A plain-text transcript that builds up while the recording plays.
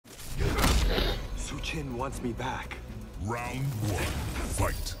Kin wants me back. Round one,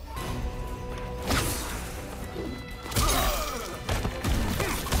 fight.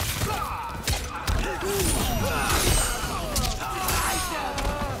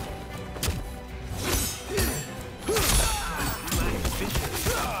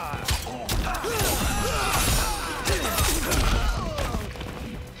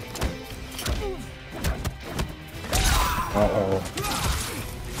 Uh-oh.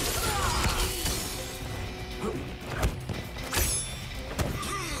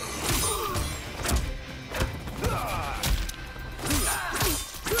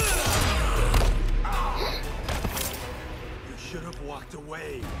 You should have walked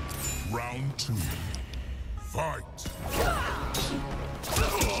away. Round two, fight.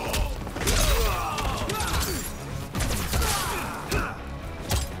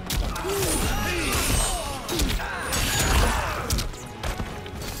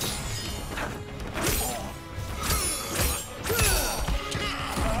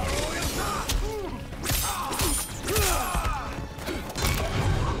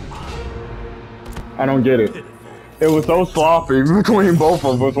 I don't get it. It was so sloppy between both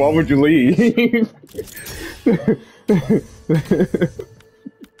of us. Why would you leave?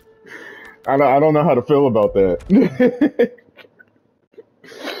 I don't know how to feel about that.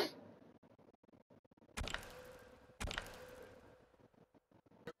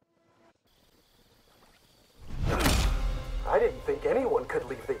 I didn't think anyone could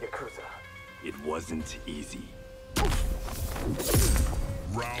leave the Yakuza. It wasn't easy.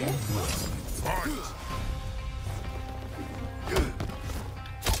 Round one, fight.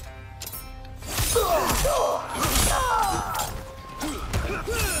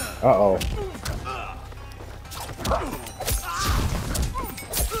 Uh-oh.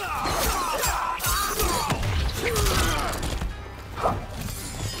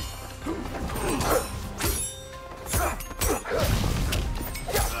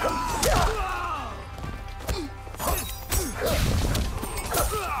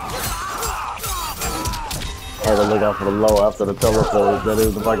 I gotta look out for the low after the teleport. That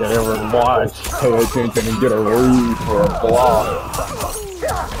is if I can ever watch, pay attention and get a read for a block.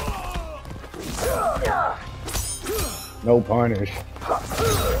 No punish.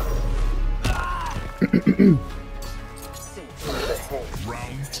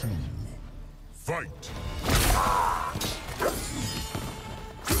 Round two, fight.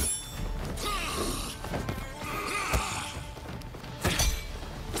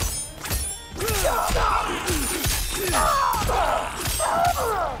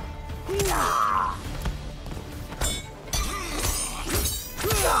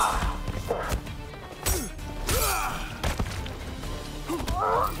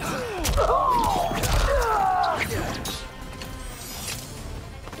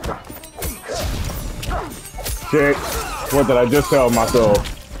 Shit. What did I just tell myself?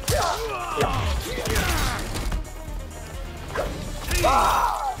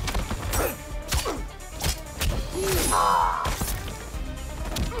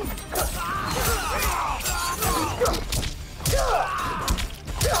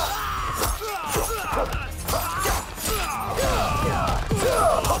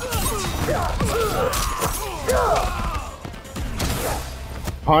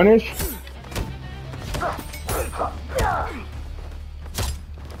 Punish?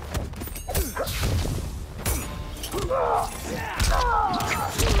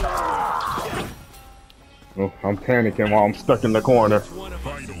 Oh, I'm panicking while I'm stuck in the corner.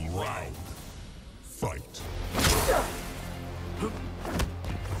 Final round, fight.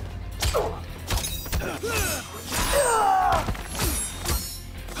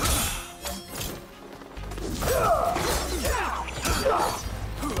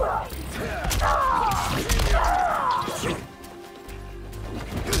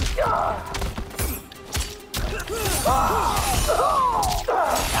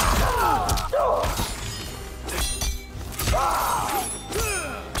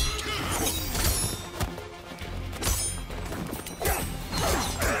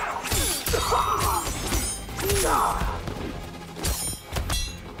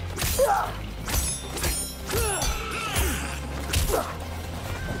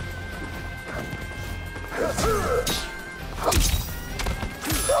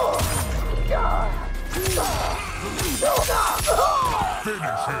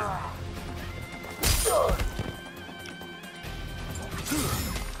 Finish him.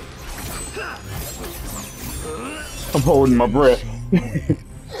 I'm holding my breath.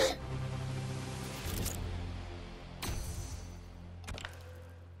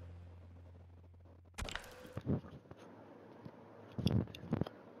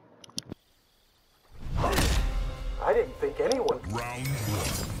 Round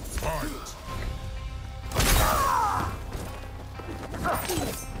one. Fight.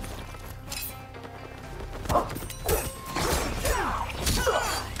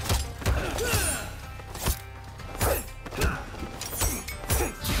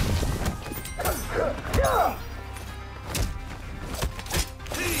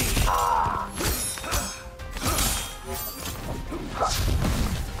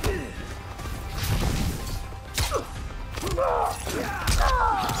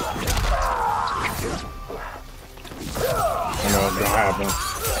 I know what's gonna happen.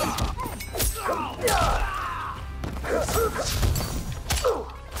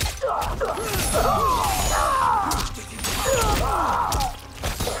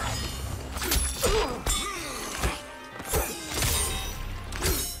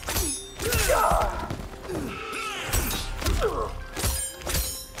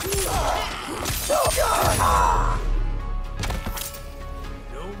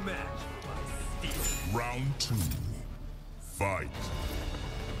 No match for my steel. Round two. Fight.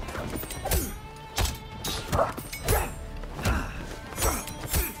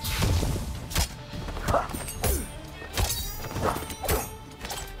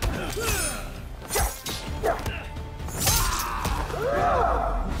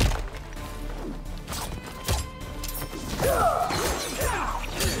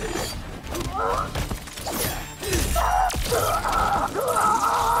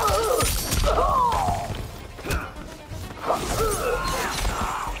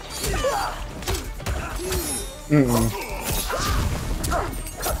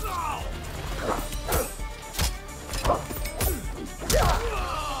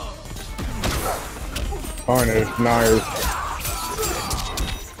 Harness, knives.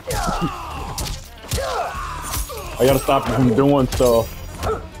 I gotta stop you from doing stuff.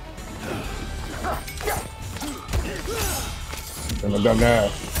 Shouldn't have done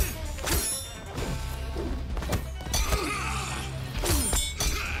that.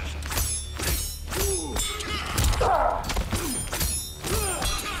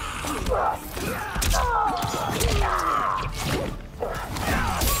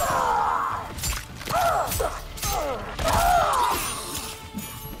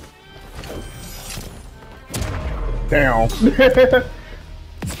 Down.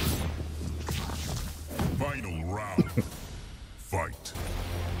 Final round. Fight.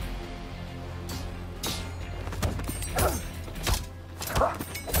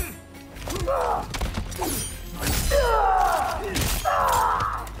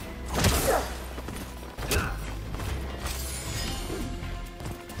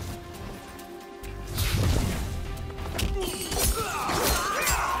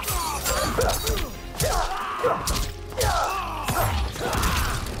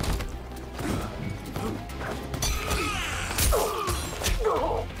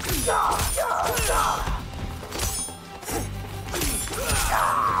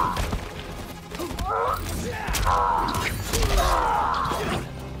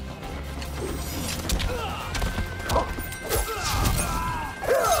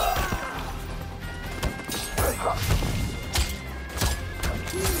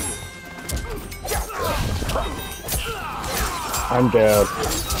 I'm dead.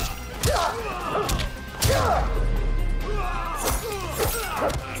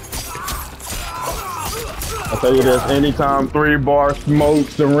 I'll tell you this, anytime 3-bar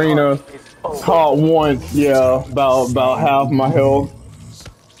smokes arena caught once, yeah, about half my health.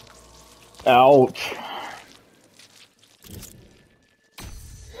 Ouch.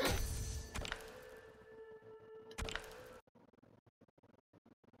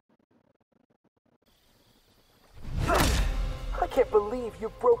 I can't believe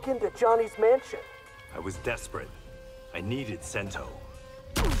you broke into Johnny's mansion. I was desperate. I needed Sento.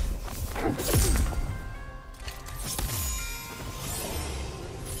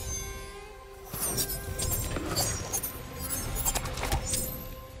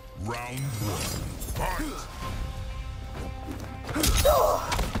 Round one. Fight.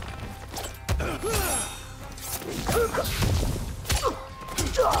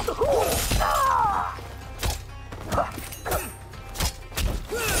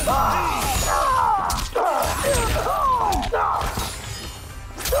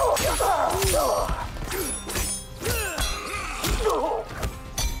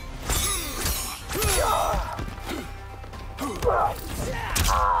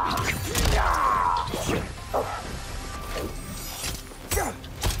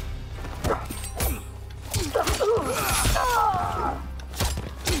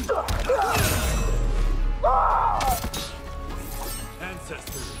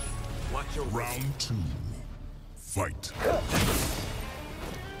 Ancestors, watch your Round two. Fight.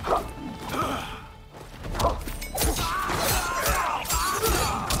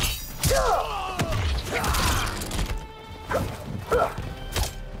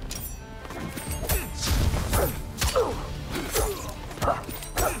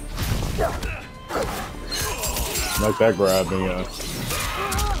 Like that grab me,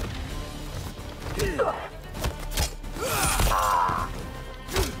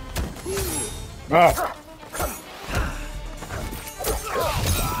 Ah!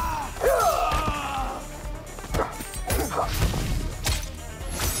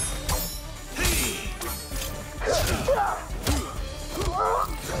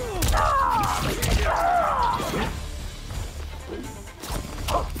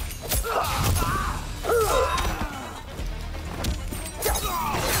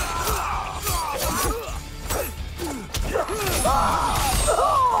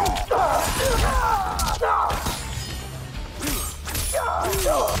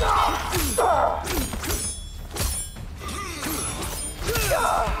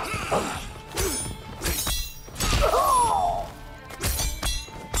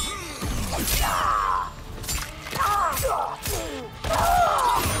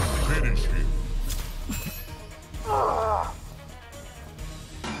 Finish him.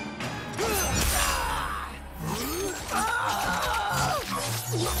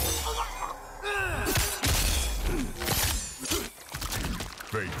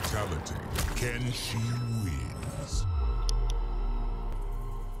 Fatality. Can she win?